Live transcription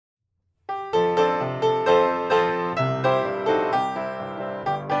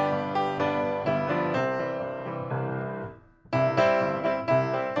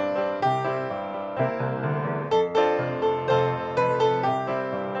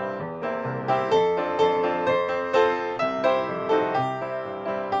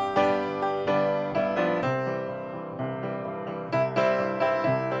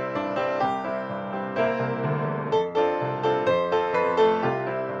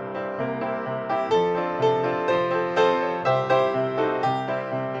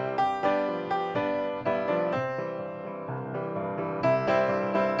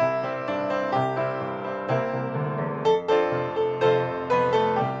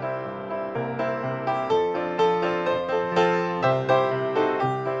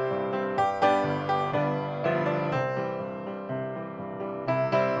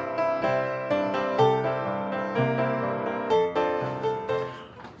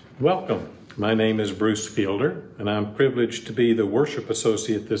Welcome. My name is Bruce Fielder, and I'm privileged to be the worship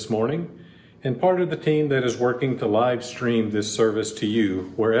associate this morning and part of the team that is working to live stream this service to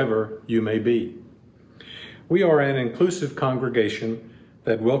you wherever you may be. We are an inclusive congregation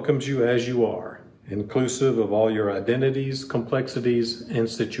that welcomes you as you are, inclusive of all your identities, complexities, and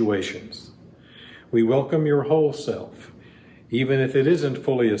situations. We welcome your whole self, even if it isn't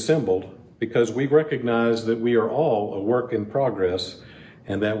fully assembled, because we recognize that we are all a work in progress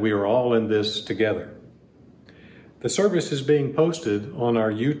and that we are all in this together. The service is being posted on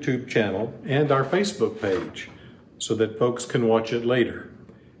our YouTube channel and our Facebook page so that folks can watch it later.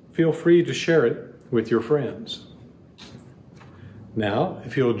 Feel free to share it with your friends. Now,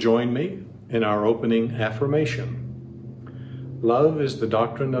 if you'll join me in our opening affirmation. Love is the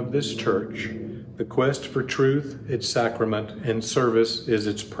doctrine of this church. The quest for truth, its sacrament, and service is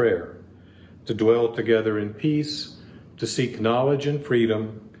its prayer. To dwell together in peace, to seek knowledge and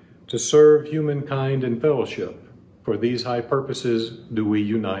freedom, to serve humankind in fellowship. For these high purposes do we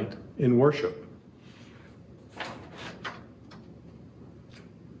unite in worship.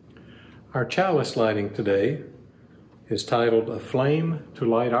 Our chalice lighting today is titled A Flame to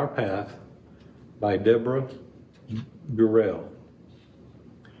Light Our Path by Deborah Burrell.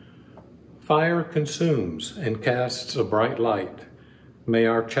 Fire consumes and casts a bright light. May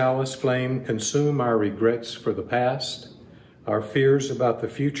our chalice flame consume our regrets for the past, our fears about the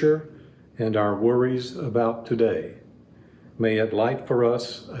future, and our worries about today. May it light for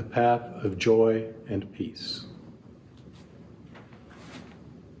us a path of joy and peace.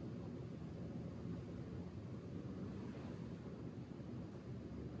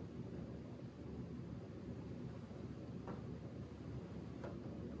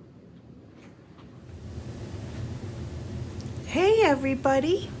 Hey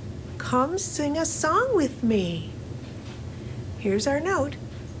everybody, come sing a song with me. Here's our note.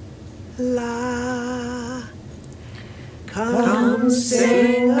 La. Come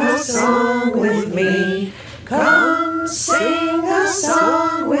sing a song with me. Come sing a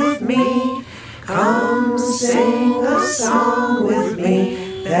song with me. Come sing a song with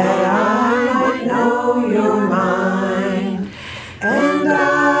me, that I might know you're mine. And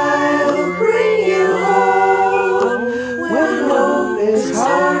I'll bring you home when hope is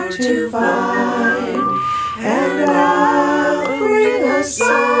hard to find. And I'll bring a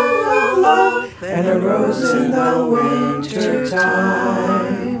song of love and a rose in the winter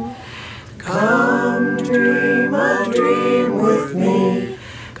time. Come dream a dream with me.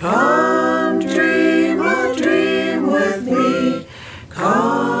 Come dream a dream with me.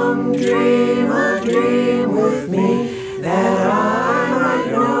 Come dream a dream with me, that I might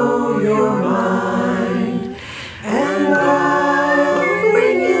know you're mine. And I'll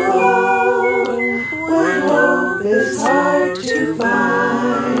bring you home when hope is hard to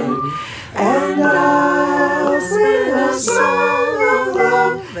find. And I'll sing a song of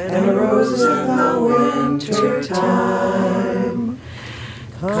love and a rose in the winter time.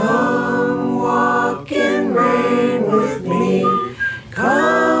 Come walk in rain with me.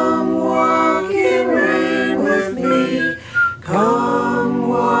 Come walk in rain with me. Come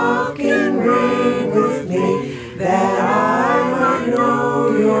walk in rain with me, that I might know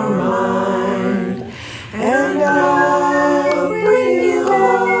you're mine. And I'll bring you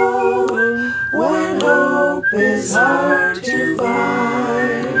home when hope is hard to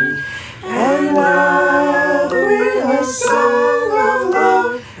find. And I'll bring a song of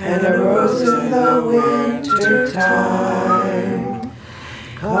love and a rose in the winter time.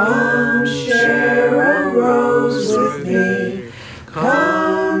 Come share a rose with me.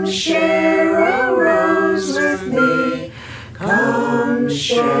 Come share a rose with me. Come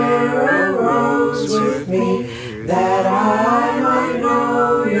share a rose with me, that I might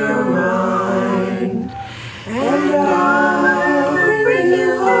know you're mine. And I'll bring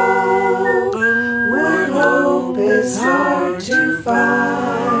you home when hope is hard to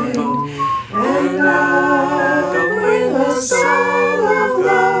find. And I'll bring a song of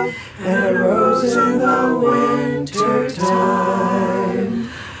love and a rose in the winter time.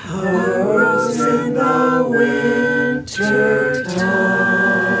 A rose in the winter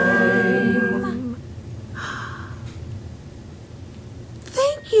time.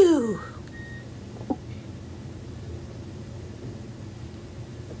 Thank you.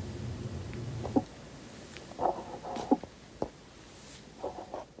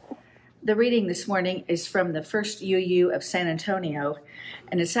 The reading this morning is from the First UU of San Antonio,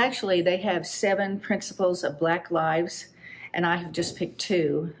 and it's actually, they have 7 principles of Black lives, and I have just picked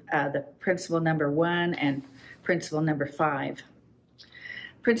 2, the principle number 1 and principle number 5.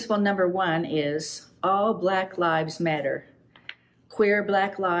 Principle number 1 is, all Black lives matter. queer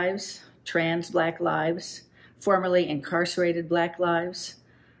Black lives, trans Black lives, formerly incarcerated Black lives,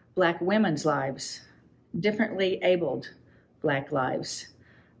 Black women's lives, differently abled Black lives,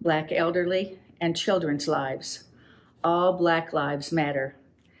 Black elderly and children's lives. All Black lives matter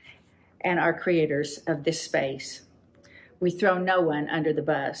and are creators of this space. We throw no one under the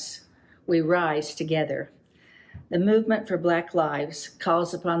bus. We rise together. The movement for Black lives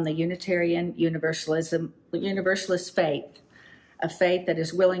calls upon the Unitarian Universalist faith, a faith that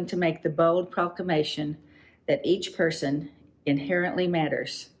is willing to make the bold proclamation that each person inherently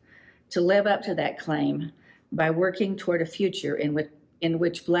matters, to live up to that claim by working toward a future in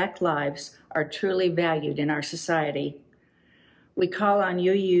which Black lives are truly valued in our society. We call on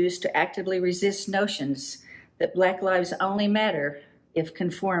UUs to actively resist notions that Black lives only matter if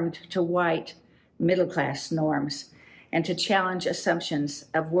conformed to white, middle-class norms, and to challenge assumptions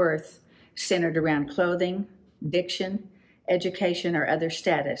of worth centered around clothing, diction, education, or other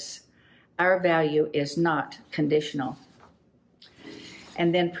status. Our value is not conditional.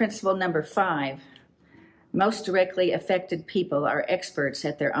 And then principle number 5, most directly affected people are experts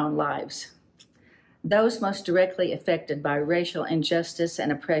at their own lives. Those most directly affected by racial injustice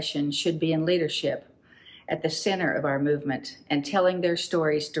and oppression should be in leadership, at the center of our movement, and telling their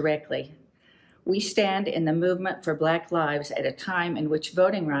stories directly. We stand in the movement for Black lives at a time in which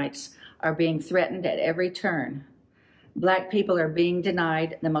voting rights are being threatened at every turn. Black people are being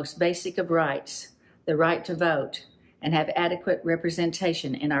denied the most basic of rights, the right to vote, and have adequate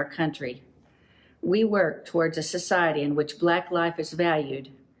representation in our country. We work towards a society in which Black life is valued,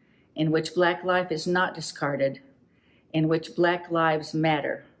 in which Black life is not discarded, in which Black lives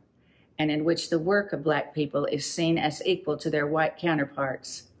matter, and in which the work of Black people is seen as equal to their white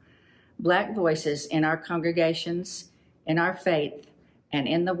counterparts. Black voices in our congregations, in our faith, and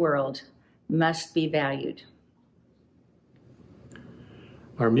in the world must be valued.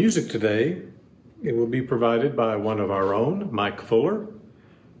 Our music today, it will be provided by one of our own, Mike Fuller,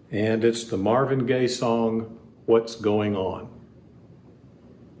 and it's the Marvin Gaye song, What's Going On?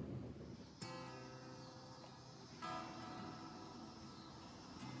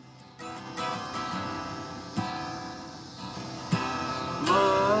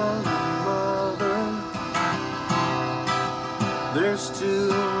 There's too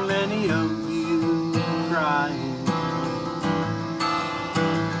many of you crying.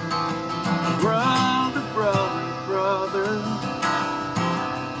 Brother, brother, brother,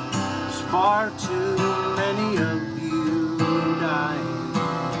 there's far too many of you dying.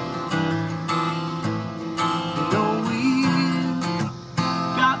 You know we've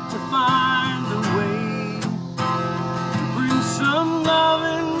got to find a way to bring some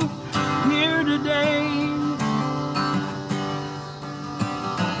loving here today.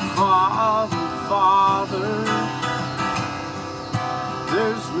 Father, Father,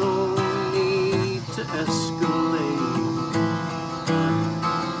 there's no need to escalate.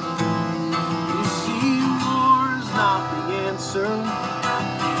 You see, war's not the answer,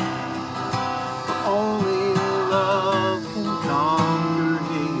 but only love can conquer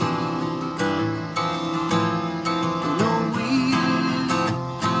hate. You know we've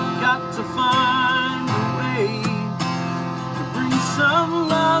got to find a way to bring some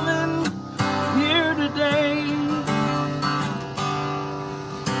loving here today.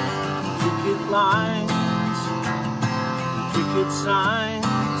 Picket lines, picket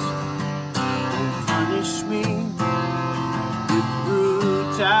signs, don't punish me with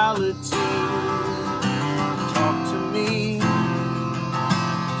brutality. Talk to me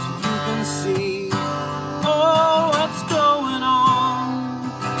so you can see, oh, what's going on?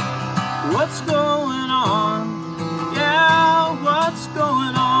 What's going on? Yeah, what's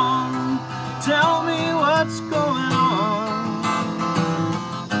going on? Tell me what's going on.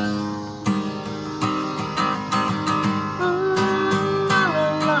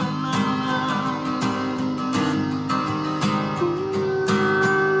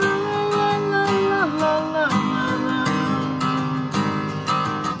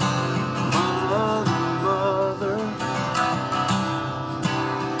 Mother,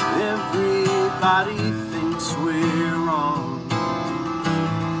 everybody thinks we're wrong.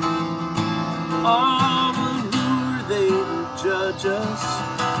 Oh, but who are they to judge us?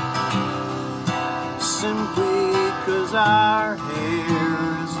 Simply 'cause our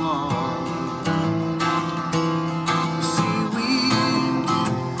hair is long. See, we've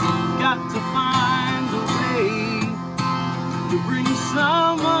got to find a way to bring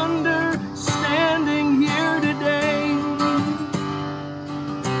some understanding here today.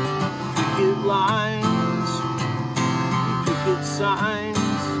 Picket lines, picket signs,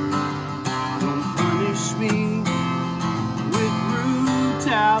 me with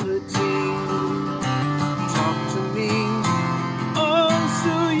reality. Talk to me, oh,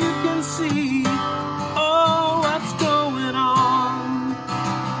 so you can see, oh, what's going on,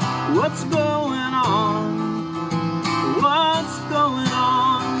 what's going on, what's going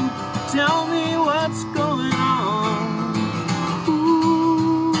on, tell me what's going on.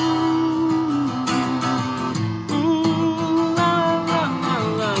 Ooh, la, la, la,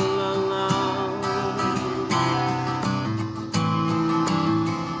 la, la, la.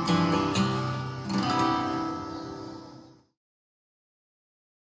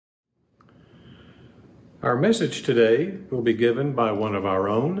 Our message today will be given by one of our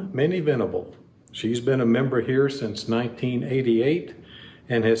own, Minnie Venable. She's been a member here since 1988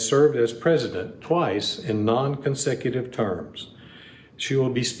 and has served as president twice in non-consecutive terms. She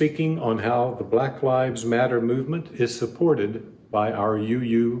will be speaking on how the Black Lives Matter movement is supported by our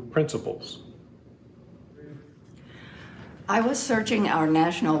UU principles. I was searching our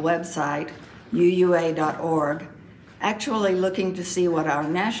national website, uua.org, actually looking to see what our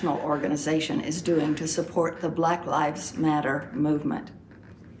national organization is doing to support the Black Lives Matter movement.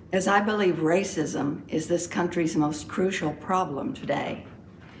 As I believe racism is this country's most crucial problem today,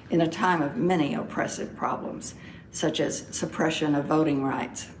 in a time of many oppressive problems, such as suppression of voting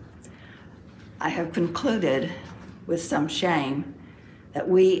rights. I have concluded, with some shame, that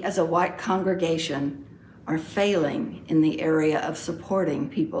we as a white congregation are failing in the area of supporting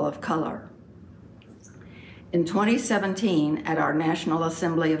people of color. In 2017, at our National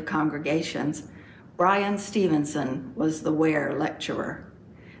Assembly of Congregations, Brian Stevenson was the Ware lecturer.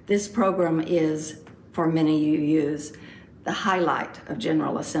 This program is, for many UUs, the highlight of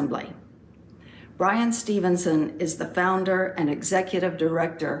General Assembly. Brian Stevenson is the founder and executive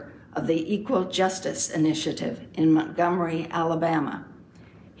director of the Equal Justice Initiative in Montgomery, Alabama.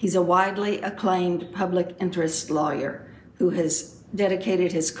 He's a widely acclaimed public interest lawyer who has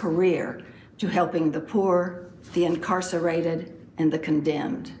dedicated his career to helping the poor, the incarcerated, and the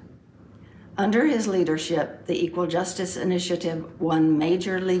condemned. Under his leadership, the Equal Justice Initiative won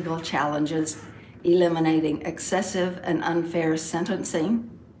major legal challenges, eliminating excessive and unfair sentencing,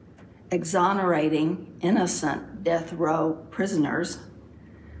 exonerating innocent death row prisoners,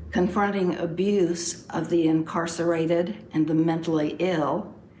 confronting abuse of the incarcerated and the mentally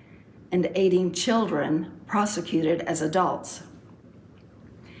ill, and aiding children prosecuted as adults.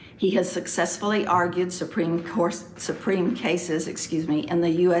 He has successfully argued Supreme cases in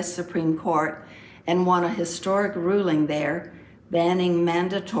the U.S. Supreme Court and won a historic ruling there banning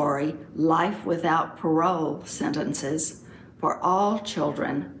mandatory life without parole sentences for all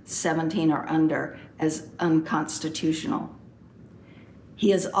children 17 or under as unconstitutional.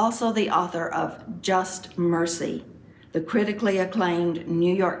 He is also the author of Just Mercy, the critically acclaimed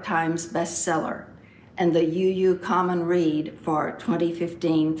New York Times bestseller, and the UU Common Read for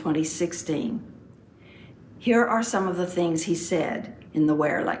 2015-2016. Here are some of the things he said in the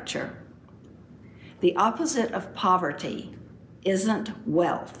Ware lecture. The opposite of poverty isn't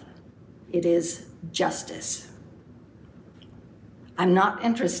wealth, it is justice. I'm not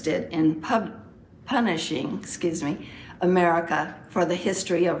interested in punishing America for the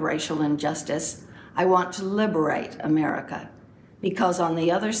history of racial injustice. I want to liberate America, because on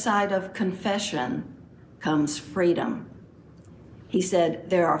the other side of confession comes freedom. He said,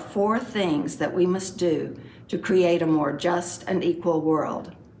 there are 4 things that we must do to create a more just and equal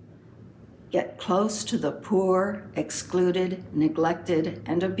world. Get close to the poor, excluded, neglected,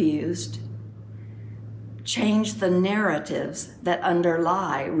 and abused. Change the narratives that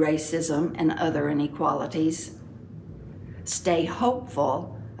underlie racism and other inequalities. Stay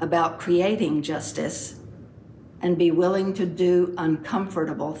hopeful about creating justice, and be willing to do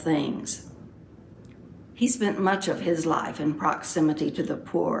uncomfortable things. He spent much of his life in proximity to the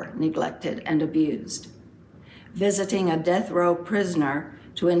poor, neglected, and abused. Visiting a death row prisoner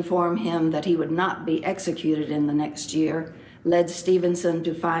to inform him that he would not be executed in the next year led Stevenson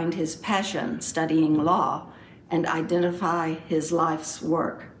to find his passion studying law and identify his life's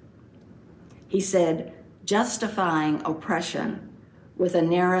work. He said, justifying oppression with a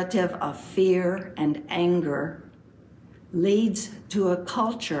narrative of fear and anger leads to a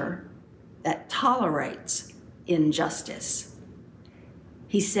culture that tolerates injustice.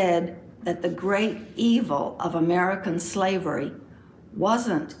 He said that the great evil of American slavery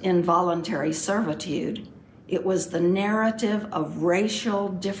wasn't involuntary servitude, it was the narrative of racial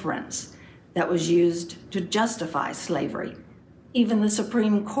difference that was used to justify slavery. Even the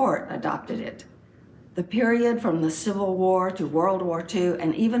Supreme Court adopted it. The period from the Civil War to World War II,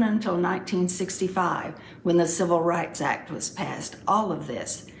 and even until 1965, when the Civil Rights Act was passed, all of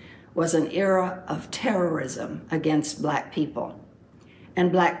this was an era of terrorism against Black people.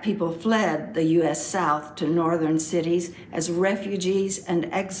 and Black people fled the U.S. South to northern cities as refugees and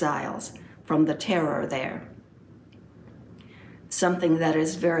exiles from the terror there. Something that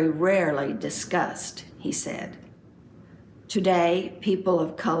is very rarely discussed, he said. Today, people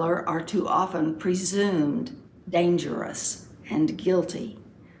of color are too often presumed dangerous and guilty,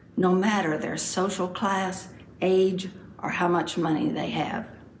 no matter their social class, age, or how much money they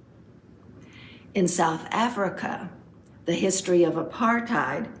have. In South Africa, the history of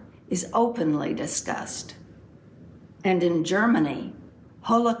apartheid is openly discussed. And in Germany,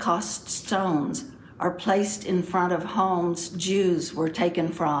 Holocaust stones are placed in front of homes Jews were taken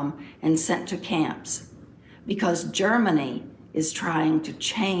from and sent to camps, because Germany is trying to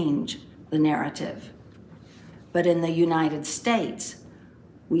change the narrative. But in the United States,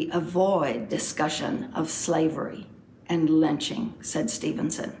 we avoid discussion of slavery and lynching, said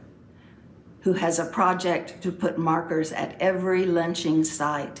Stevenson, who has a project to put markers at every lynching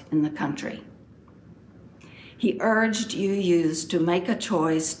site in the country. He urged UUs to make a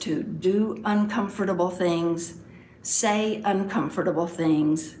choice to do uncomfortable things, say uncomfortable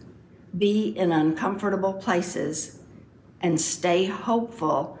things, be in uncomfortable places, and stay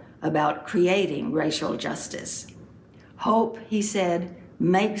hopeful about creating racial justice. Hope, he said,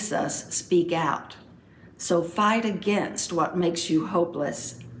 makes us speak out. So fight against what makes you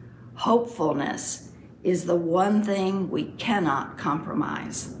hopeless. Hopefulness is the one thing we cannot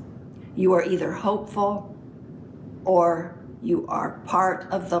compromise. You are either hopeful or you are part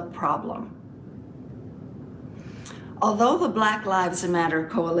of the problem. Although the Black Lives Matter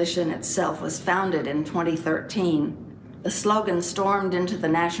Coalition itself was founded in 2013, the slogan stormed into the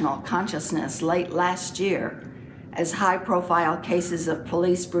national consciousness late last year as high-profile cases of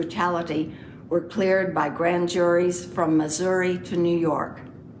police brutality were cleared by grand juries from Missouri to New York.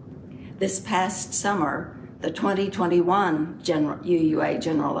 This past summer, the 2021 UUA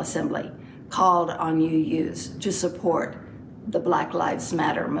General Assembly called on UUs to support the Black Lives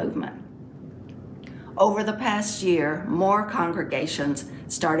Matter movement. Over the past year, more congregations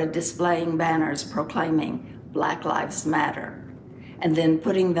started displaying banners proclaiming Black Lives Matter, and then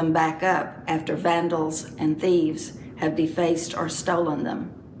putting them back up after vandals and thieves have defaced or stolen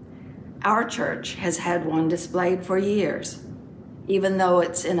them. Our church has had one displayed for years, even though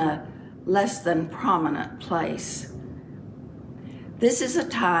it's in a less than prominent place. This is a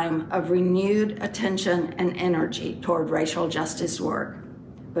time of renewed attention and energy toward racial justice work,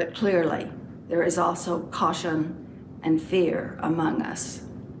 but clearly there is also caution and fear among us.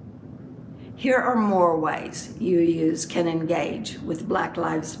 Here are more ways UUs can engage with Black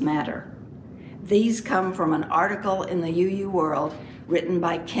Lives Matter. These come from an article in the UU World written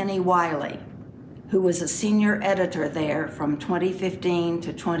by Kenny Wiley, who was a senior editor there from 2015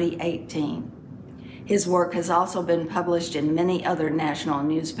 to 2018. His work has also been published in many other national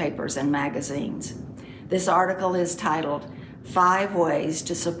newspapers and magazines. This article is titled, 5 Ways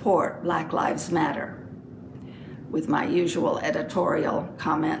to Support Black Lives Matter, with my usual editorial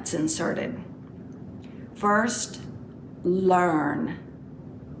comments inserted. First, learn.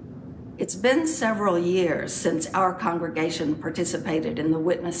 It's been several years since our congregation participated in the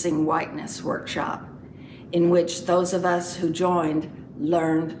Witnessing Whiteness workshop, in which those of us who joined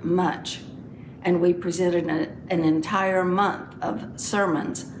learned much, and we presented an entire month of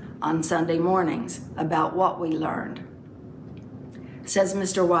sermons on Sunday mornings about what we learned. Says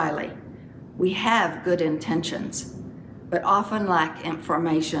Mr. Wiley, we have good intentions, but often lack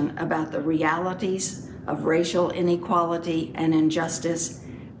information about the realities of racial inequality and injustice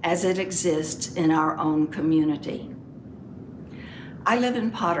as it exists in our own community. I live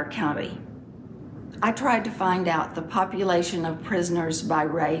in Potter County. I tried to find out the population of prisoners by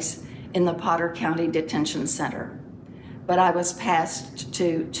race in the Potter County Detention Center, but I was passed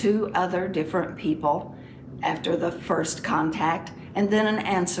to 2 other different people after the first contact, and then an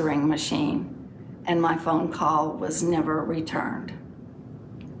answering machine, and my phone call was never returned.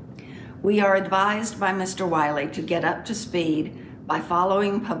 We are advised by Mr. Wiley to get up to speed by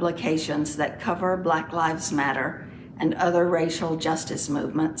following publications that cover Black Lives Matter and other racial justice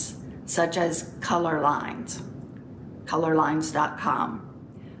movements, such as Color Lines, colorlines.com,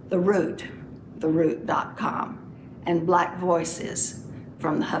 The Root, theroot.com, and Black Voices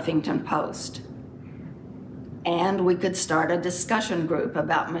from the Huffington Post. And we could start a discussion group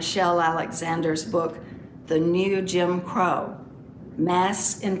about Michelle Alexander's book, The New Jim Crow,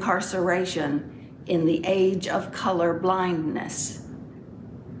 Mass Incarceration in the Age of Color Blindness,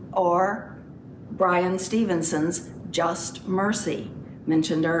 or Brian Stevenson's Just Mercy,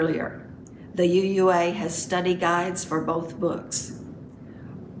 mentioned earlier. The UUA has study guides for both books.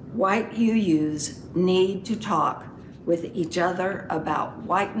 White UUs need to talk with each other about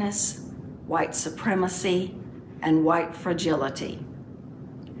whiteness, white supremacy, and white fragility.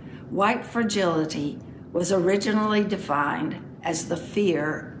 White fragility was originally defined as the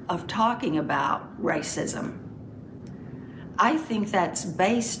fear of talking about racism. I think that's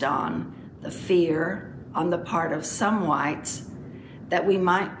based on the fear on the part of some whites that we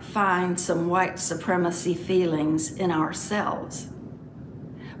might find some white supremacy feelings in ourselves.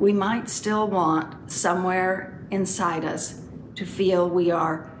 We might still want somewhere inside us to feel we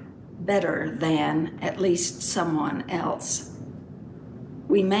are better than at least someone else.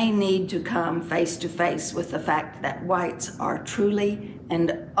 We may need to come face to face with the fact that whites are truly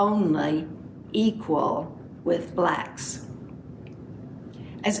and only equal with blacks.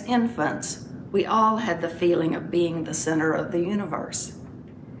 As infants, we all had the feeling of being the center of the universe.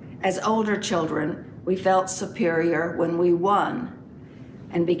 As older children, we felt superior when we won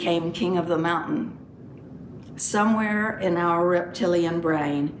and became king of the mountain. Somewhere in our reptilian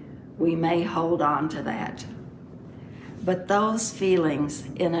brain, we may hold on to that. But those feelings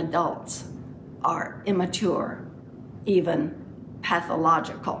in adults are immature, even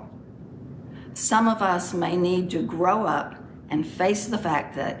pathological. Some of us may need to grow up and face the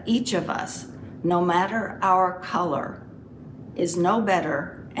fact that each of us, no matter our color, is no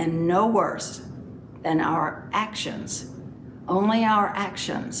better and no worse than our actions. Only our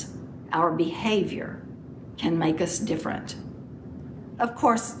actions, our behavior, can make us different. Of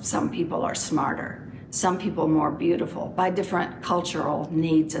course, some people are smarter, some people more beautiful by different cultural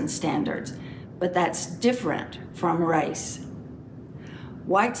needs and standards, but that's different from race.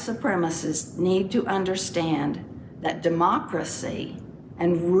 White supremacists need to understand that democracy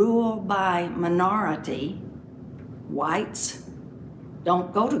and rule by minority, whites,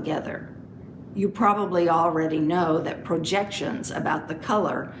 don't go together. You probably already know that projections about the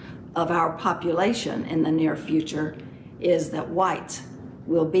color of our population in the near future is that whites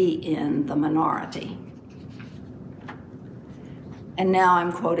will be in the minority. And now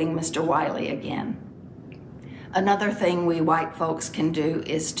I'm quoting Mr. Wiley again. Another thing we white folks can do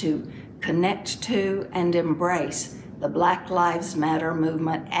is to connect to and embrace the Black Lives Matter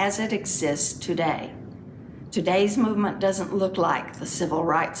movement as it exists today. Today's movement doesn't look like the civil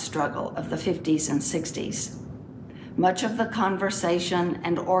rights struggle of the 50s and 60s. Much of the conversation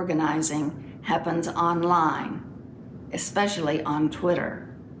and organizing happens online, especially on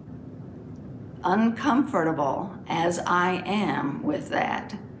Twitter. Uncomfortable as I am with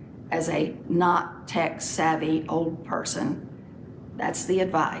that, as a not tech-savvy old person, that's the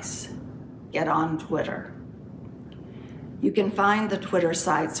advice. Get on Twitter. You can find the Twitter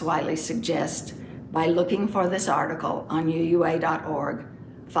sites Wiley suggests by looking for this article on UUA.org,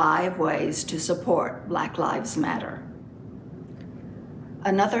 5 Ways to Support Black Lives Matter.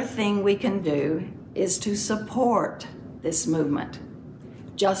 Another thing we can do is to support this movement.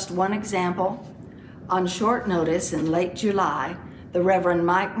 Just one example, on short notice in late July, the Reverend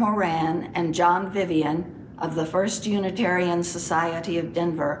Mike Moran and John Vivian of the First Unitarian Society of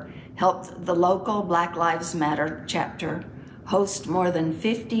Denver helped the local Black Lives Matter chapter host more than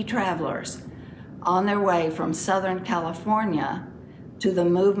 50 travelers on their way from Southern California to the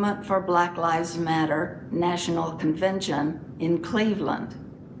Movement for Black Lives Matter National Convention in Cleveland.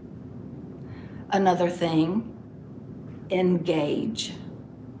 Another thing, engage.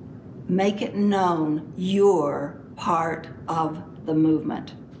 Make it known you're part of the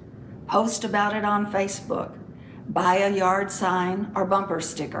movement. Post about it on Facebook. Buy a yard sign or bumper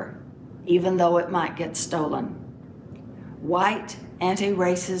sticker, even though it might get stolen. White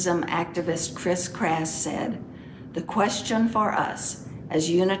anti-racism activist Chris Crass said, "The question for us as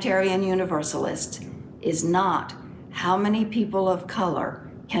Unitarian Universalists is not how many people of color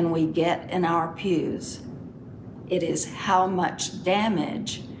can we get in our pews. It is how much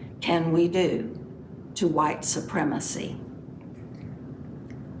damage can we do to white supremacy."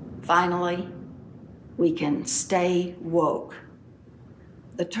 Finally, we can stay woke.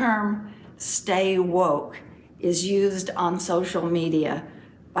 The term stay woke is used on social media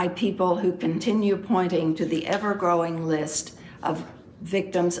by people who continue pointing to the ever-growing list of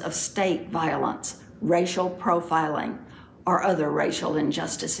victims of state violence, racial profiling, or other racial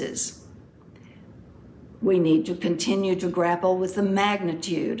injustices. We need to continue to grapple with the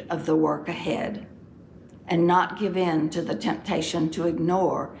magnitude of the work ahead and not give in to the temptation to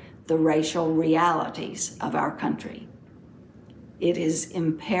ignore the racial realities of our country. It is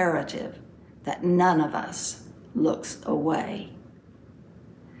imperative that none of us looks away.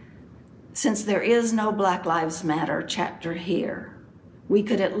 Since there is no Black Lives Matter chapter here, we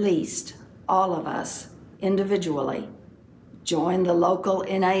could at least, all of us, individually, join the local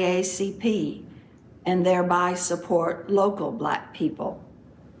NAACP and thereby support local Black people.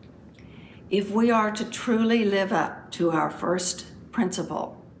 If we are to truly live up to our first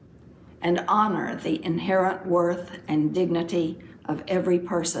principle and honor the inherent worth and dignity of every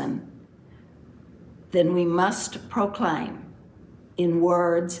person, then we must proclaim in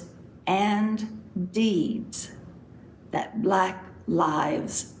words and deeds that Black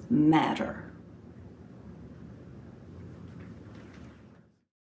lives matter.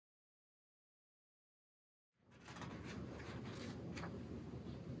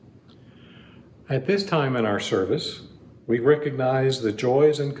 At this time in our service, we recognize the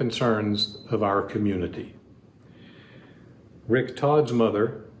joys and concerns of our community. Rick Todd's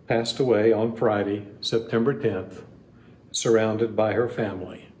mother passed away on Friday, September 10th, surrounded by her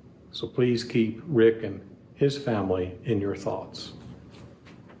family. So please keep Rick and his family in your thoughts.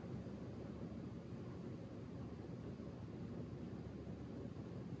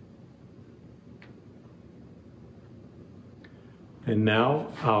 And now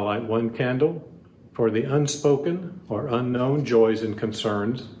I'll light one candle for the unspoken or unknown joys and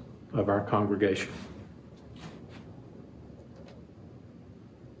concerns of our congregation.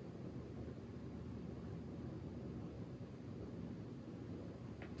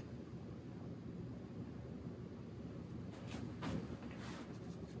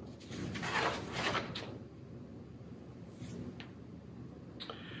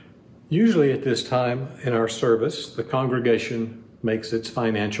 Usually at this time in our service, the congregation makes its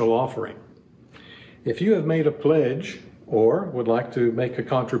financial offering. If you have made a pledge or would like to make a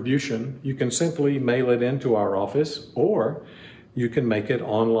contribution, you can simply mail it into our office, or you can make it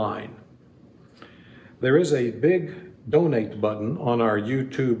online. There is a big donate button on our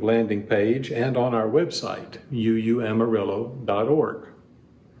YouTube landing page and on our website, uuamarillo.org.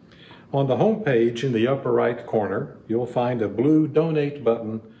 On the home page in the upper right corner, you'll find a blue donate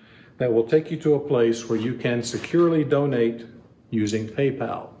button that will take you to a place where you can securely donate using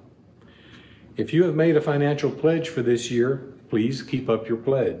PayPal. If you have made a financial pledge for this year, please keep up your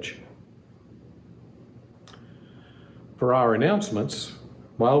pledge. For our announcements,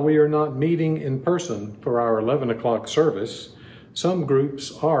 while we are not meeting in person for our 11 o'clock service, some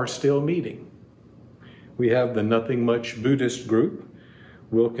groups are still meeting. We have the Nothing Much Buddhist group.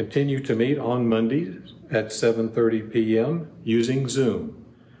 We'll continue to meet on Mondays at 7:30 p.m. using Zoom.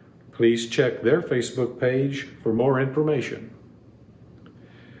 Please check their Facebook page for more information.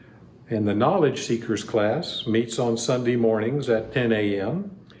 And the Knowledge Seekers class meets on Sunday mornings at 10 a.m.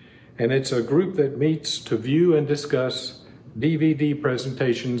 And it's a group that meets to view and discuss DVD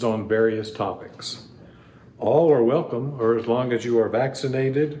presentations on various topics. All are welcome, or as long as you are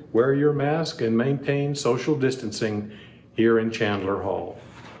vaccinated, wear your mask and maintain social distancing here in Chandler Hall.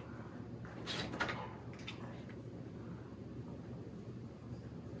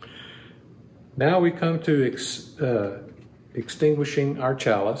 Now we come to extinguishing our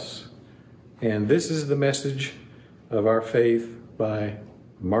chalice. And this is the message of our faith by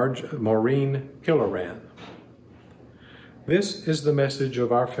Maureen Killoran. This is the message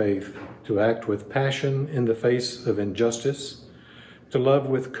of our faith: to act with passion in the face of injustice, to love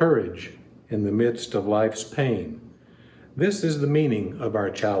with courage in the midst of life's pain. This is the meaning of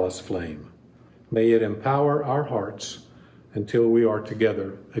our chalice flame. May it empower our hearts until we are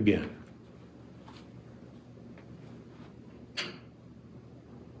together again.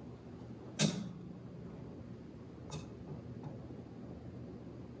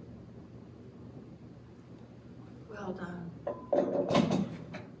 Well done.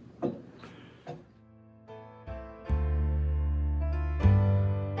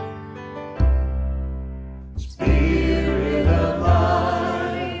 Spirit of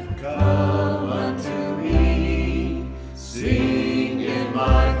life, come unto me. Sing in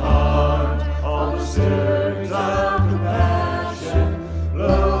my heart all the stirrings of compassion.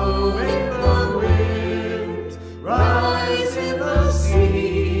 Blow in the wind, rise in the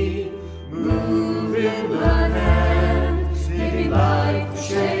sea, move in the hand, speaking life, the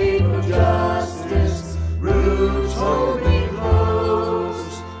shape of justice. Roots hold me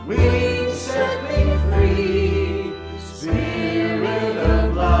close, wings set me free. Spirit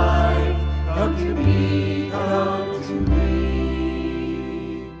of life, come to me, come to me.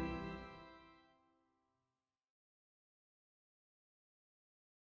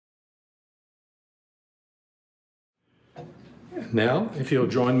 Now, if you'll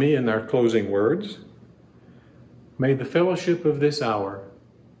join me in our closing words. May the fellowship of this hour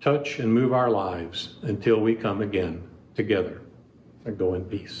touch and move our lives until we come again together. And go in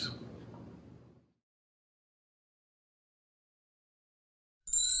peace.